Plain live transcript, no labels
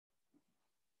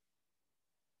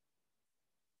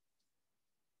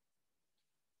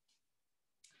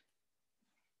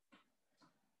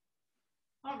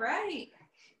All right.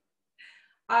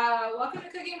 Welcome to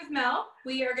Cooking with Mel.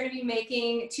 We are going to be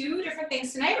making two different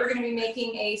things tonight. We're going to be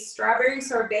making a strawberry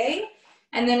sorbet,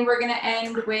 and then we're going to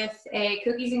end with a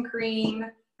cookies and cream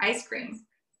ice cream.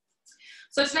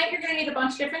 So tonight you're going to need a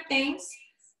bunch of different things.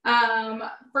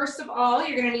 First of all,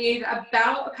 you're going to need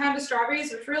about a pound of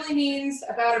strawberries, which really means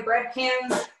about a bread pan,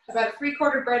 about a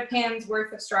 3/4 bread pan's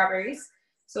worth of strawberries.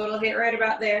 So it'll hit right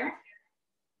about there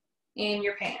in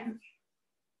your pan.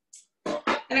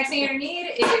 The next thing you're going to need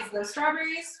is the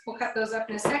strawberries. We'll cut those up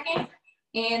in a second.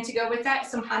 And to go with that,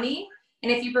 some honey.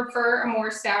 And if you prefer a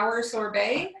more sour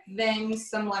sorbet, then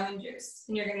some lemon juice.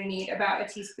 And you're going to need about a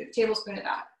tablespoon of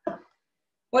that.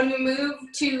 When we move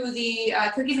to the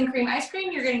cookies and cream ice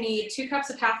cream, you're going to need 2 cups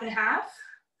of 1/2 and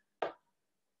 1/2,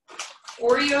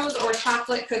 Oreos or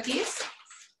chocolate cookies,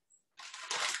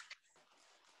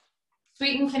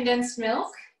 sweetened condensed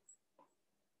milk.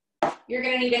 You're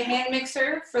going to need a hand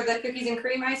mixer for the cookies and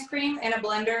cream ice cream and a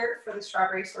blender for the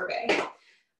strawberry sorbet.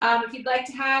 If you'd like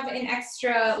to have an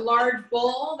extra large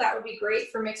bowl, that would be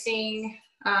great for mixing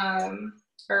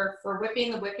or for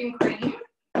whipping the whipping cream.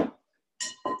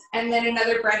 And then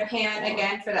another bread pan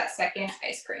again for that second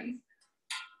ice cream.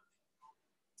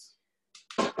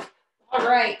 All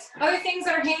right, other things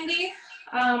that are handy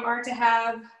are to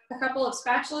have a couple of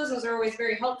spatulas. Those are always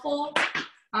very helpful,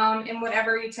 and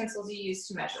whatever utensils you use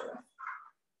to measure with.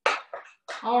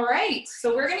 All right,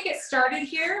 so we're gonna get started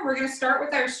here. We're gonna start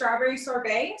with our strawberry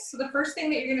sorbet. So the first thing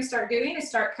that you're gonna start doing is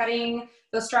start cutting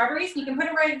those strawberries. You can put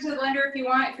them right into the blender if you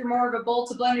want. If you're more of a bowl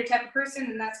to blender type of person,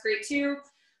 then that's great too.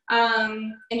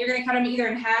 And you're gonna cut them either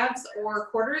in halves or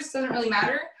quarters, doesn't really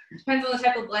matter. Depends on the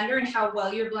type of blender and how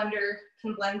well your blender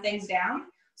can blend things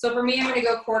down. So for me, I'm gonna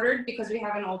go quartered because we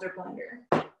have an older blender.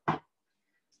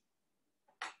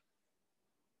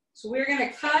 So we're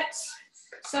gonna cut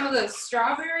some of those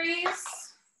strawberries,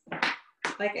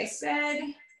 like I said,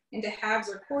 into halves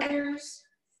or quarters,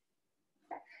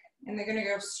 and they're gonna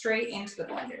go straight into the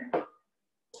blender.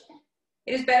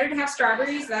 It is better to have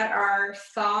strawberries that are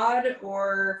thawed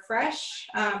or fresh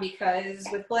because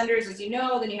with blenders, as you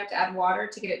know, then you have to add water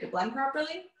to get it to blend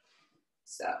properly.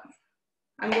 So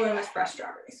I'm going with fresh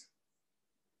strawberries.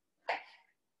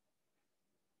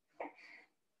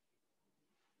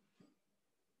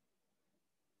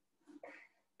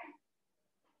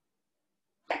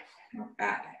 All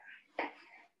right.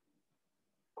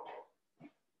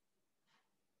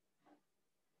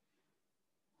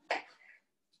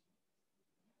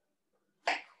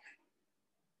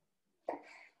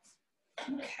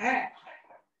 Okay.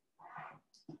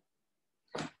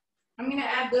 I'm going to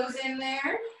add those in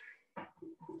there.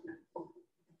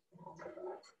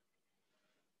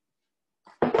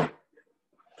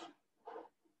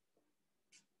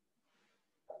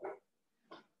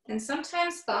 And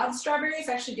sometimes thawed strawberries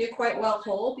actually do quite well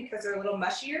whole because they're a little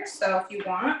mushier. So if you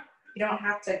want, you don't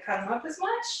have to cut them up as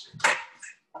much.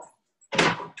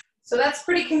 So that's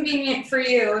pretty convenient for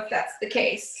you if that's the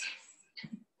case.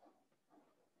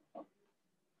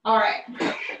 All right.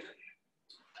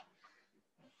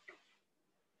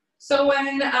 So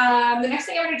when the next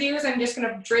thing I'm going to do is I'm just going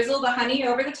to drizzle the honey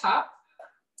over the top.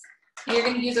 And you're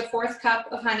going to use a 1/4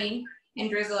 cup of honey and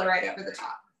drizzle it right over the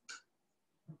top.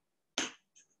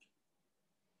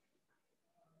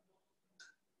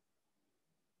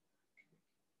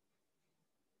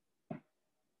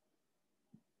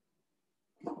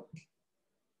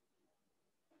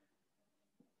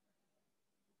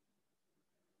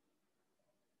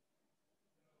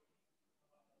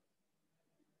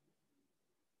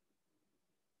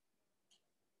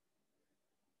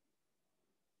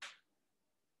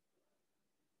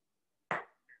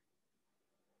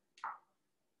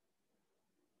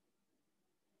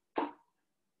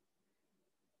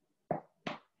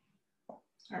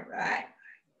 All right.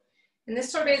 And this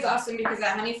sorbet is awesome because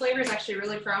that honey flavor is actually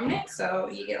really prominent, so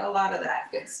you get a lot of that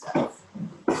good stuff.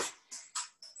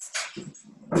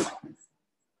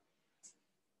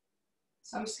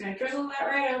 So I'm just going to drizzle that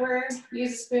right over,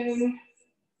 use a spoon.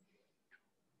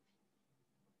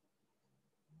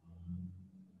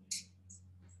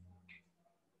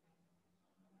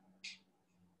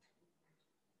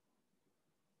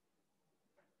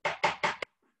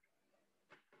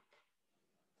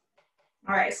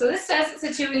 All right, so this says it's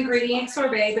a 2-ingredient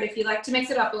sorbet, but if you like to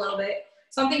mix it up a little bit,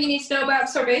 something you need to know about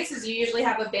sorbets is you usually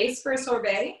have a base for a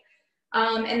sorbet,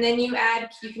 and then you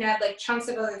can add like chunks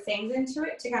of other things into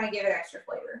it to kind of give it extra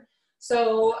flavor.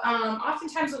 So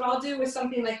oftentimes what I'll do with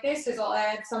something like this is I'll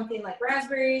add something like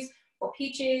raspberries or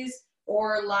peaches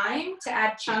or lime to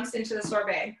add chunks into the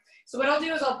sorbet. So what I'll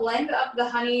do is I'll blend up the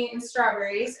honey and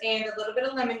strawberries and a little bit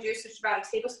of lemon juice, which is about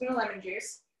a tablespoon of lemon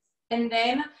juice, and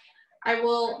then I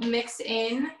will mix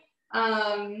in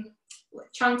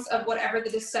chunks of whatever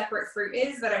the separate fruit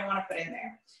is that I want to put in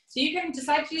there. So you can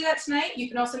decide to do that tonight. You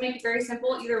can also make it very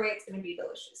simple. Either way, it's going to be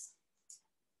delicious.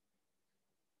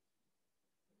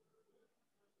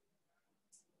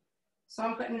 So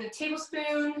I'm putting a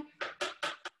tablespoon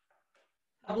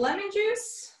of lemon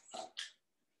juice.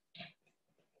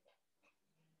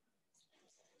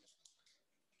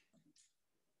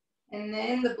 And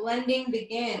then the blending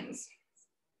begins.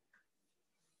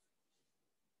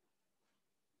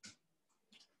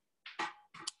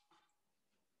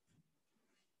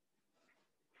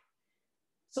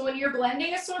 So when you're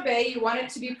blending a sorbet, you want it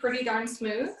to be pretty darn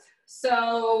smooth.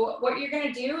 So what you're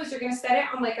gonna do is you're gonna set it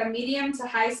on like a medium to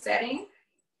high setting.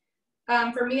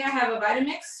 For me, I have a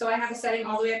Vitamix, so I have a setting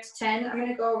all the way up to 10. I'm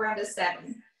gonna go around to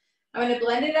 7. I'm gonna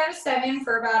blend it at a 7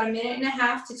 for about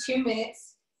 1.5 to 2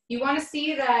 minutes. You wanna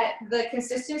see that the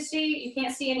consistency, you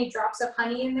can't see any drops of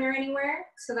honey in there anywhere,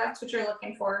 so that's what you're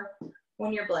looking for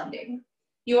when you're blending.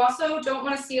 You also don't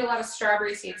want to see a lot of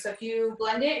strawberry seeds. So if you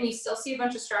blend it and you still see a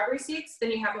bunch of strawberry seeds, then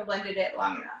you haven't blended it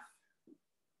long enough.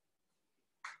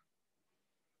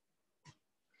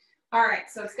 All right,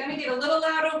 so it's going to get a little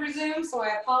loud over Zoom, so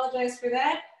I apologize for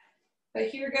that. But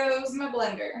here goes my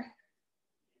blender.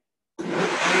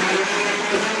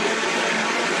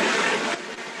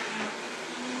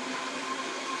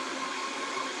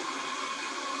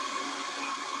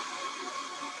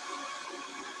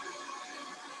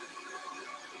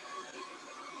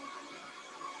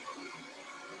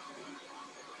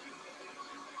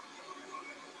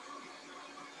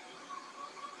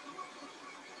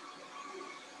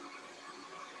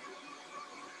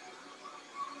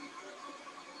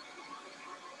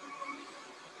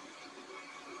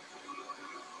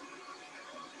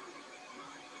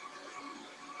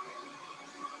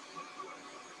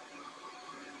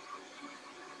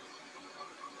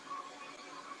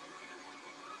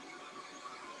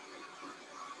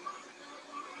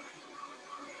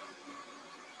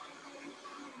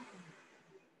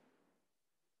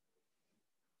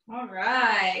 All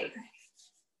right,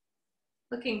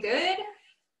 looking good.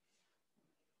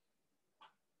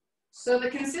 So the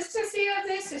consistency of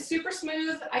this is super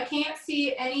smooth. I can't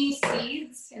see any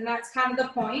seeds, and that's kind of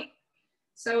the point.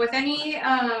 So with any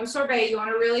sorbet, you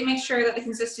want to really make sure that the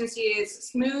consistency is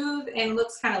smooth and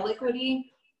looks kind of liquidy,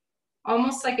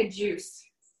 almost like a juice.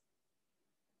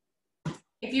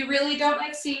 If you really don't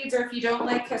like seeds, or if you don't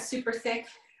like a super thick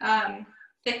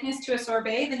thickness to a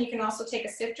sorbet, then you can also take a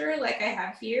sifter like I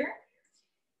have here,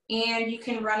 and you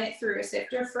can run it through a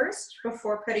sifter first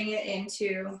before putting it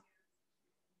into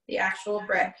the actual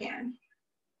bread pan.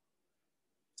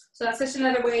 So that's just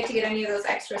another way to get any of those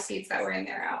extra seeds that were in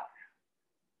there out.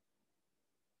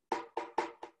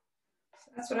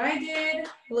 So that's what I did. It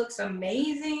looks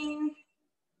amazing.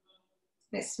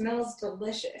 And it smells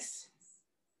delicious.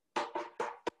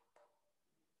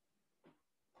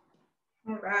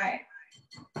 All right.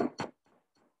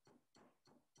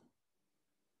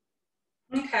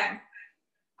 Okay.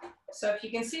 So if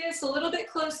you can see this a little bit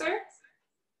closer,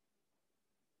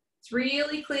 it's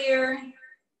really clear.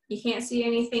 You can't see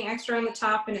anything extra on the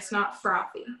top, and it's not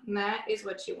frothy. And that is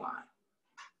what you want.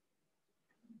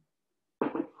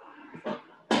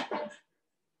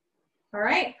 All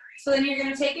right, so then you're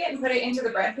gonna take it and put it into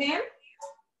the bread pan.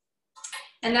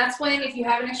 And that's when, if you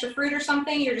have an extra fruit or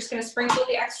something, you're just gonna sprinkle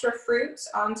the extra fruits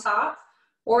on top,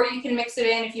 or you can mix it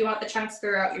in if you want the chunks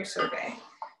throughout your sorbet.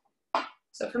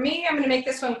 So for me, I'm gonna make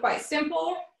this one quite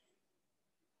simple.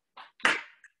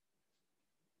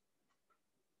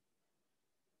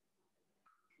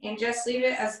 And just leave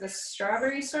it as the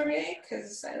strawberry sorbet,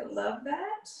 because I love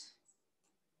that.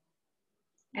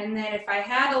 And then if I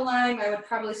had a lime, I would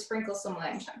probably sprinkle some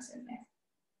lime chunks in there.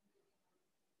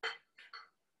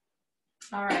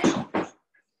 All right.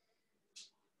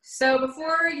 So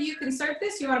before you can serve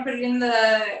this, you want to put it in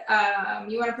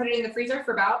the freezer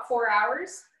for about 4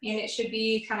 hours, and it should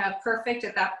be kind of perfect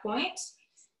at that point.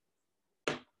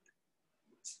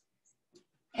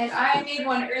 And I made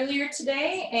one earlier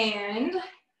today, and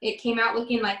it came out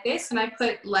looking like this, and I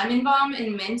put lemon balm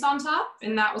and mint on top,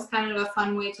 and that was kind of a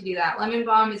fun way to do that. Lemon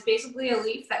balm is basically a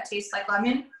leaf that tastes like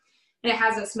lemon, and it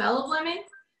has a smell of lemon.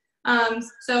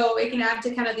 So it can add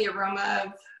to kind of the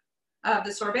aroma of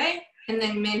the sorbet, and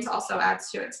then mint also adds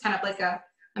to it. It's kind of like a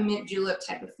mint julep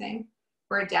type of thing,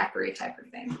 or a daiquiri type of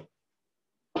thing.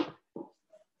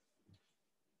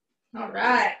 All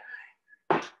right.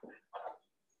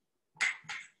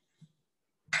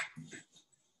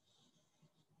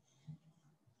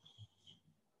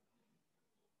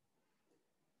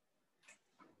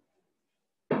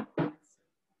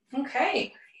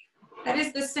 Okay. That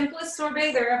is the simplest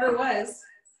sorbet there ever was.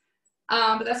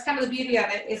 But that's kind of the beauty of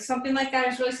it. It's something like that.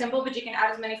 It's really simple, but you can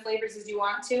add as many flavors as you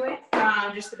want to it.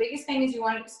 Just the biggest thing is you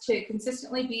want it to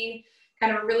consistently be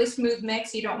kind of a really smooth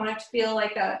mix. You don't want it to feel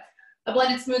like a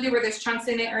blended smoothie where there's chunks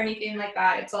in it or anything like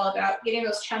that. It's all about getting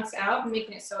those chunks out and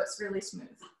making it so it's really smooth.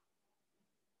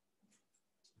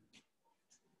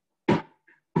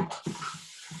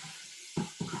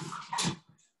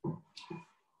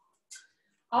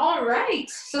 All right,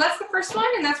 so that's the first one,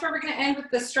 and that's where we're going to end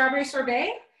with the strawberry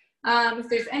sorbet. If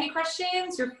there's any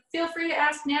questions, feel free to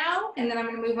ask now, and then I'm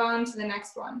going to move on to the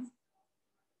next one.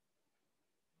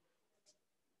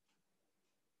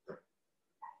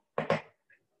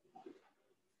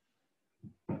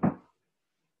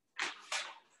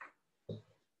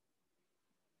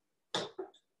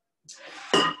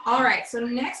 All right, so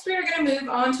next we are going to move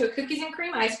on to a cookies and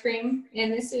cream ice cream,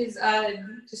 and this is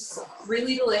just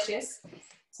really delicious.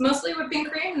 It's mostly whipping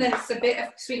cream, and then it's a bit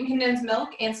of sweetened condensed milk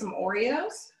and some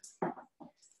Oreos.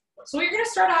 So what you're going to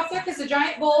start off with is a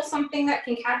giant bowl, something that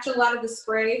can catch a lot of the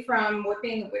spray from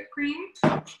whipping the whipped cream.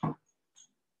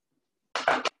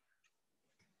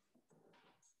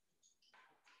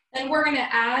 Then we're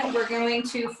going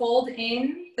to fold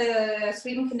in the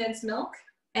sweetened condensed milk,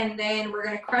 and then we're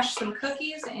going to crush some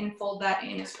cookies and fold that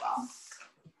in as well.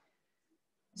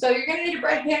 So you're going to need a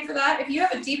bread pan for that. If you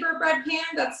have a deeper bread pan,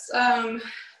 that's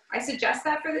I suggest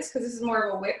that for this because this is more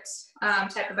of a whipped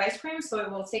type of ice cream, so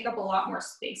it will take up a lot more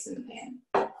space in the pan.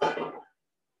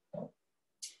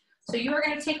 So you are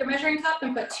going to take a measuring cup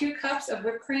and put 2 cups of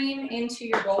whipped cream into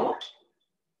your bowl.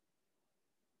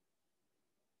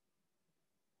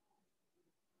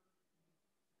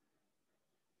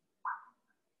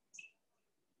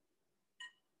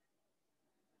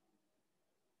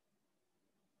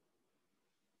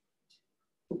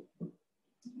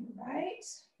 Right.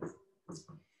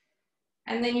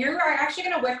 And then you are actually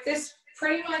going to whip this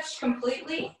pretty much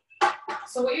completely.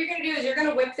 So what you're going to do is you're going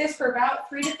to whip this for about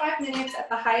 3 to 5 minutes at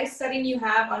the highest setting you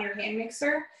have on your hand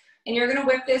mixer. And you're going to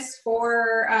whip this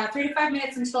for 3 to 5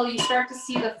 minutes until you start to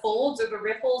see the folds or the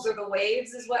ripples or the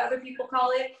waves is what other people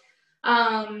call it.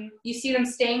 You see them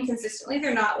staying consistently.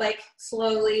 They're not like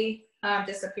slowly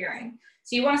disappearing.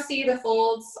 So you want to see the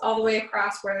folds all the way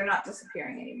across where they're not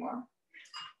disappearing anymore.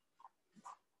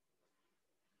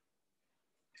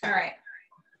 All right,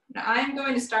 now I'm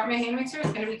going to start my hand mixer.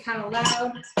 It's going to be kind of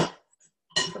loud,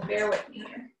 so bear with me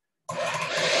here.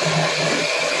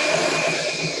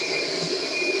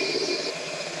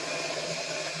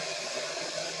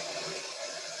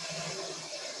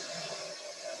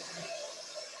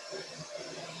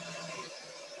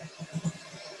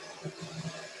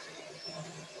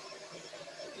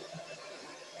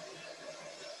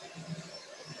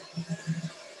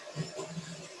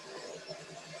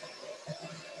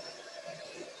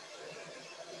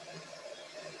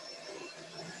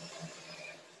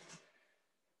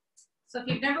 So if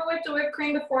you've never whipped a whipped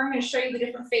cream before, I'm going to show you the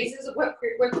different phases of what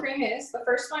whipped cream is. The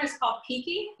first one is called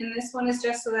peaky, and this one is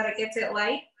just so that it gets it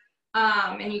light,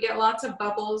 and you get lots of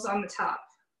bubbles on the top.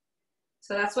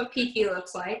 So that's what peaky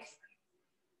looks like.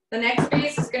 The next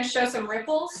phase is going to show some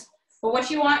ripples, but what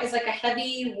you want is like a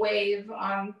heavy wave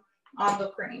on the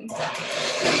cream.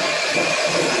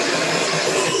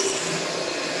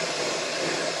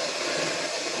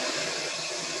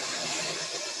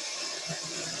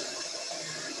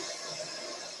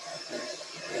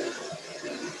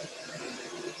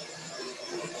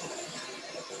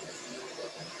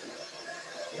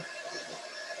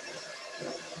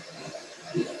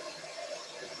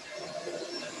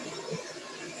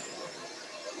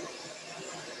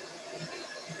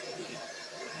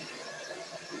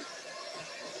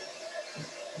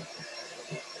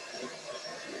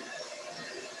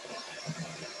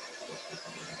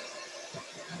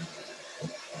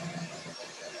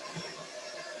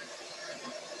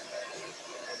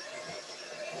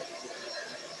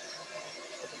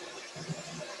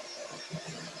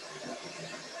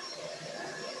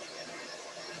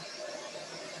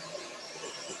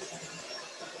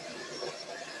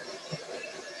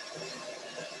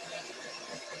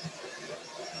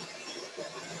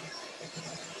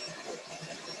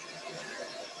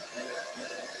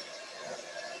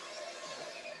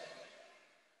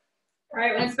 All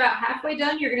right, when it's about halfway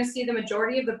done, you're going to see the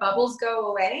majority of the bubbles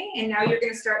go away, and now you're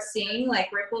going to start seeing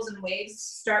like ripples and waves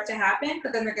start to happen,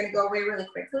 but then they're going to go away really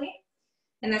quickly,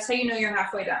 and that's how you know you're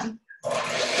halfway done.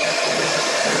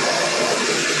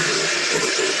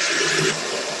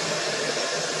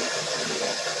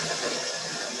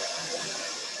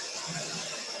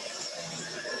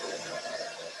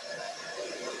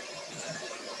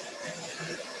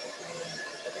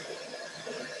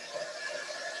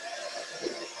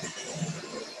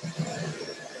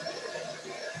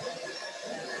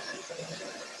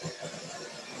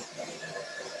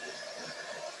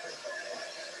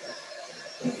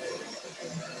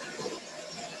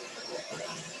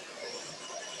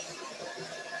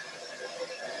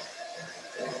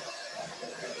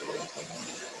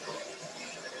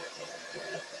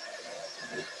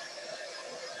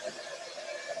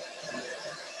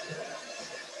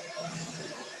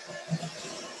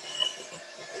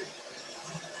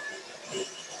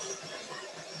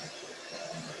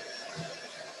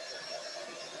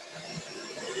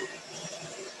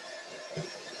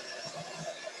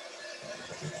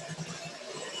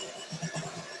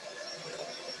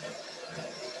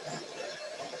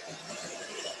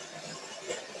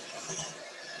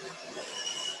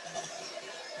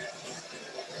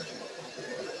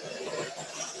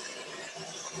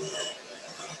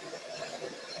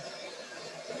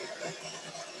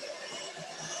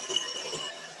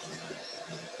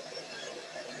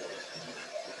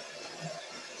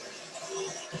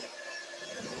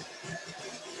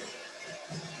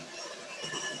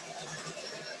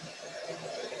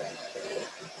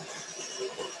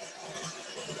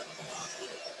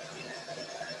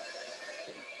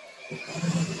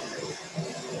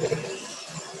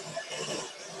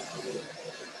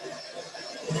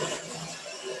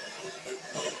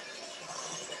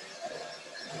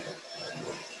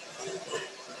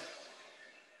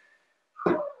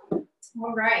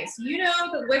 All right, so you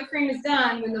know the whipped cream is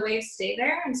done when the waves stay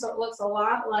there, and so it looks a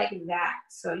lot like that.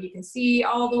 So you can see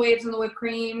all the waves in the whipped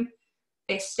cream,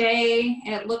 they stay,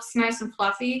 and it looks nice and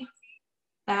fluffy.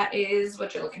 That is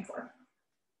what you're looking for.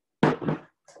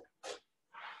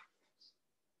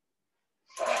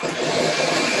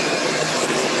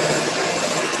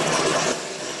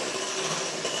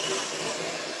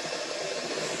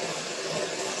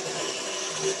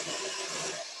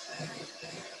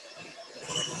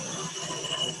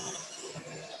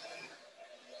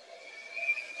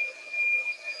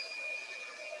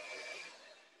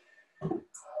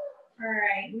 All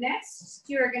right, next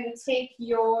you're going to take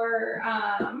your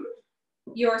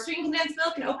sweetened condensed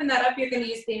milk and open that up. You're going to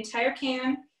use the entire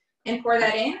can and pour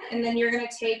that in, and then you're going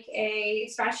to take a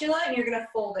spatula and you're going to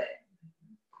fold it.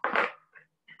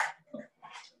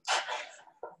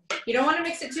 You don't want to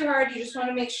mix it too hard. You just want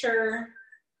to make sure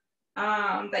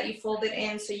that you fold it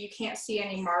in so you can't see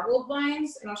any marbled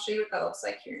lines, and I'll show you what that looks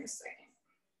like here in a second.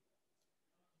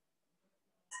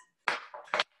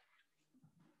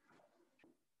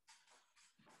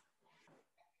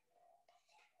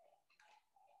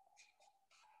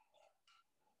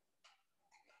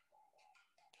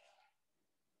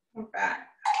 Okay.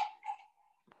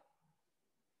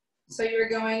 So you're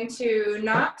going to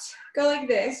not go like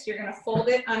this. You're going to fold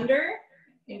it under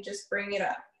and just bring it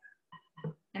up.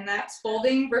 And that's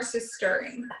folding versus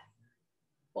stirring.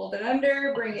 Fold it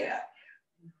under, bring it up.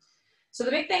 So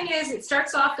the big thing is it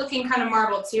starts off looking kind of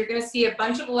marbled. So you're going to see a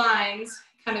bunch of lines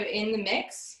kind of in the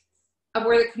mix of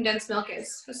where the condensed milk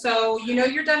is. So you know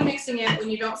you're done mixing it when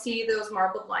you don't see those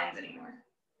marbled lines anymore.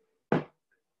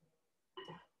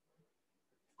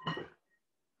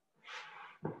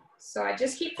 So I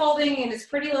just keep folding, and it's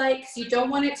pretty light because you don't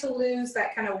want it to lose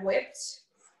that kind of whipped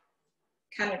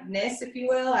kind of ness, if you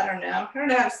will. I don't know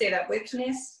how to say that,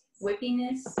 whippedness,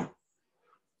 whippiness.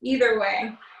 Either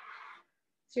way.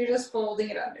 So you're just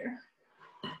folding it under.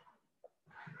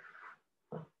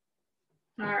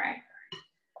 All right.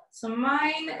 So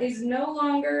mine is no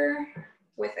longer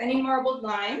with any marbled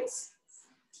lines.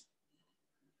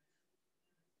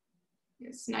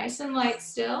 It's nice and light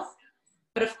still.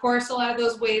 But of course, a lot of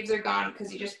those waves are gone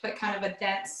because you just put kind of a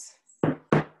dense,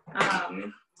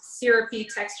 syrupy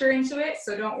texture into it.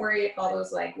 So don't worry if all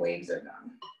those like waves are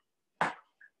gone.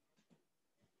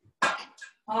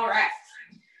 All right.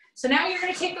 So now you're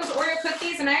going to take those Oreo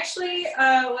cookies, and I actually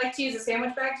like to use a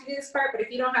sandwich bag to do this part, but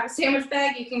if you don't have a sandwich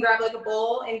bag, you can grab like a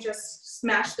bowl and just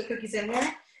smash the cookies in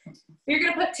there. You're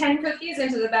going to put 10 cookies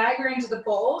into the bag or into the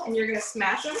bowl, and you're going to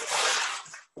smash them.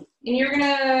 And you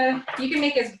can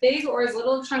make as big or as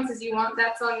little chunks as you want.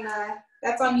 That's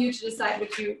on you to decide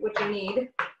what you need.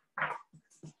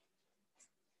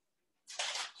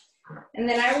 And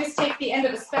then I always take the end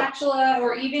of a spatula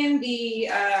or even the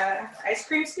ice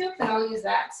cream scoop, and I'll use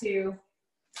that to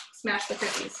smash the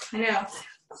cookies. I know,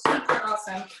 super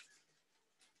awesome.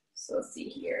 So let's see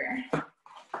here.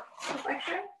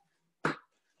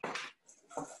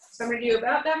 So I'm gonna do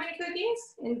about that many cookies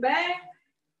in the bag.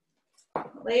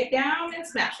 Lay it down and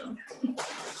smash them.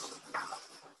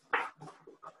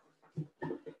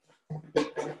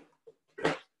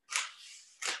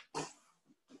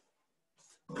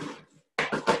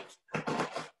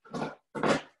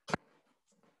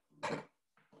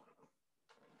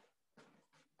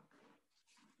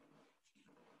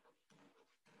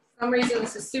 For some reason,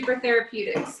 this is super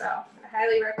therapeutic, so I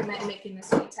highly recommend making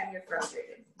this anytime you're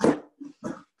frustrated.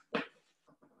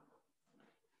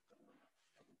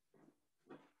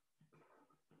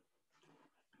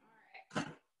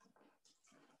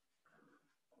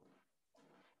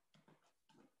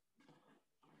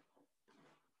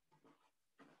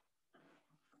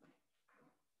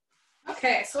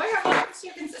 Okay, so I got one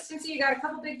your consistency. You got a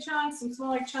couple big chunks, some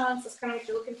smaller chunks. That's kind of what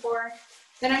you're looking for.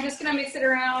 Then I'm just gonna mix it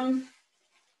around,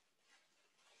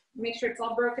 make sure it's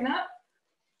all broken up,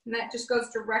 and that just goes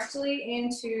directly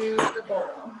into the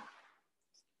bowl.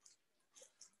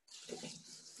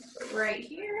 Right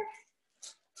here.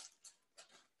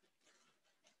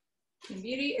 And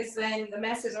beauty is then the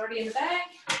mess is already in the bag,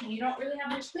 and you don't really have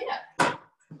much cleanup.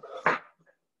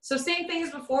 So same thing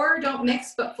as before, don't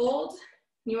mix but fold.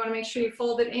 You want to make sure you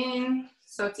fold it in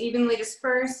so it's evenly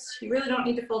dispersed. You really don't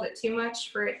need to fold it too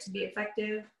much for it to be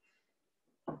effective.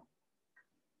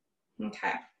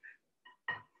 Okay.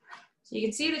 So you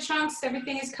can see the chunks,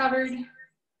 everything is covered.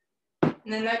 And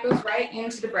then that goes right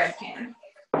into the bread pan.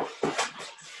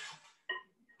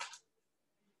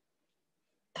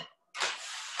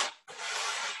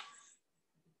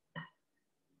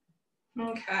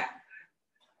 Okay.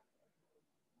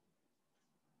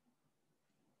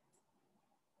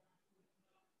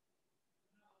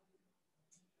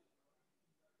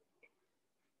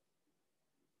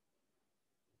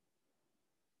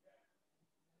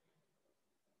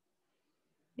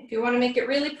 If you want to make it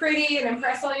really pretty and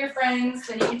impress all your friends,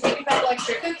 then you can take a couple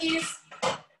extra cookies,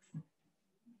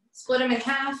 split them in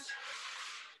half,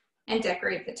 and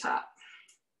decorate the top.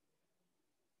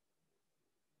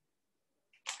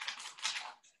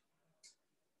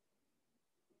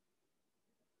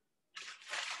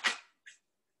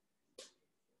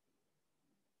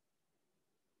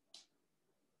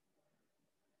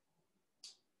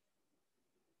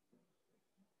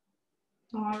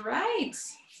 All right,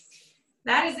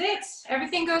 that is it.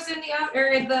 Everything goes in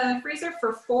the freezer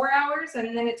for 4 hours,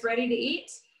 and then it's ready to eat.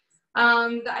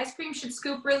 The ice cream should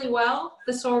scoop really well.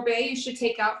 The sorbet you should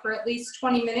take out for at least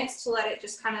 20 minutes to let it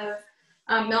just kind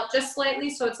of melt just slightly,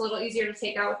 so it's a little easier to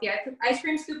take out with the ice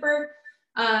cream scooper.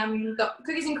 The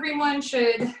cookies and cream one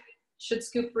should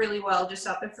scoop really well just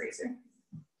out the freezer.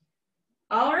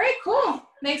 All right, cool.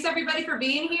 Thanks everybody for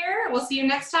being here. We'll see you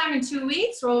next time in 2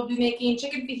 weeks where we'll be making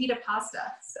chicken fajita pasta.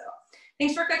 So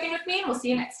thanks for cooking with me, and we'll see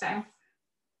you next time.